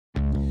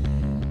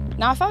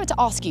Now, if I were to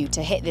ask you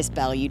to hit this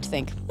bell, you'd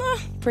think,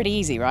 pretty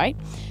easy, right?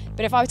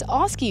 But if I were to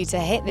ask you to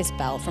hit this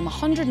bell from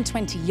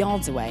 120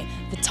 yards away,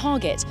 the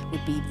target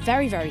would be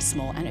very, very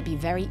small and it would be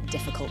very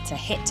difficult to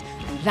hit.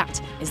 And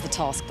that is the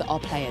task that our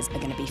players are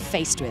going to be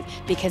faced with.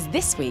 Because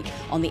this week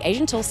on the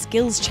Asian Tour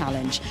Skills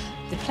Challenge,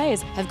 the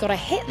players have got to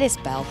hit this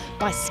bell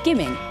by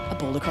skimming a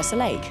ball across a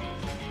lake.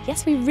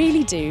 Yes, we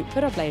really do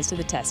put our players to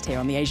the test here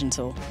on the Asian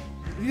Tour.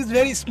 It is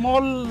very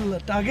small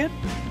target.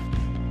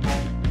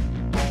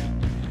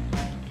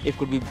 It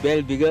could be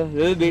well bigger, a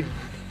little bit.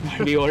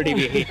 We already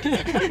be hit.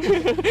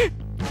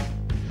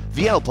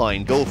 The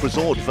Alpine Golf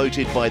Resort,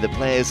 voted by the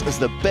players as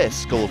the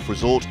best golf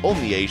resort on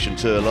the Asian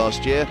Tour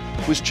last year,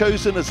 was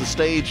chosen as a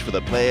stage for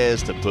the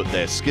players to put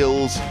their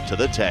skills to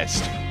the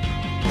test.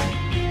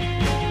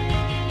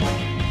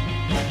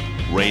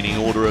 Reigning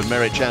Order of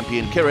Merit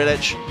champion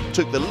Kirilec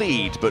took the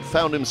lead but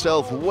found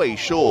himself way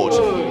short.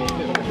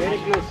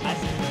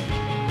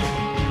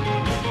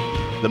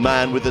 The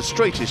man with the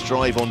straightest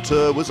drive on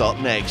tour was up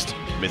next,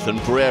 Mithun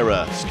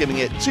Pereira, skimming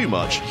it too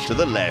much to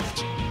the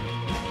left.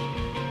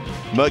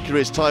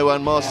 Mercury's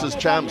Taiwan Masters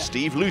champ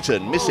Steve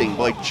Luton missing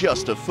by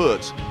just a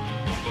foot.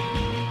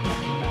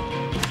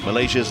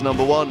 Malaysia's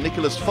 #1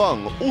 Nicholas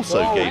Fung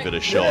also gave it a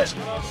shot.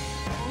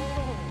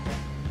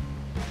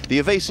 The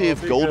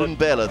evasive Golden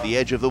Bell at the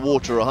edge of the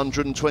water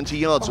 120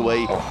 yards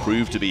away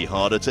proved to be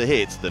harder to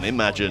hit than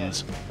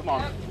imagined. Come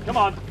on, come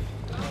on.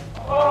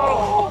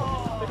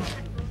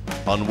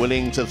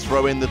 Unwilling to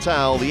throw in the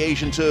towel, the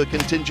Asian Tour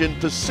contingent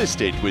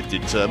persisted with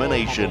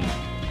determination.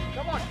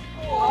 Come on.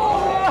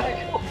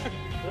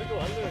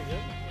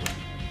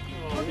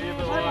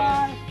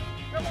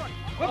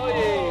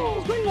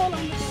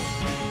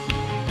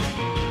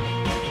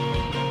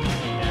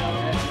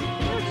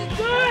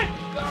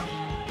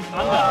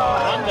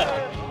 Under.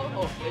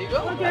 There you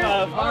go. Okay.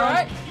 All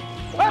right.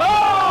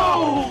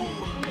 Oh!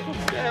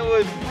 That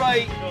was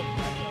right.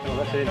 Oh,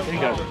 that's it. Here you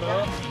go.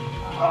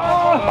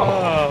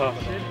 Oh.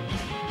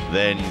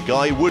 Then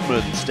Guy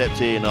Woodman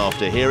stepped in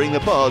after hearing the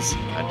buzz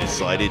and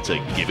decided to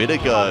give it a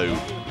go.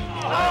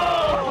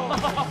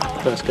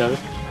 First go.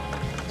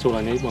 That's all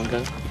I need, one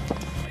go.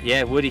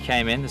 Yeah, Woody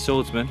came in, the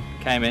swordsman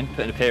came in,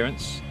 put an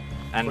appearance,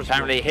 and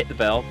apparently it hit the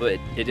bell, but it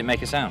didn't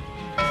make a sound.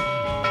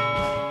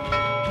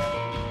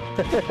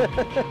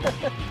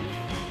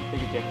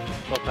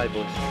 Well played,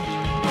 boys.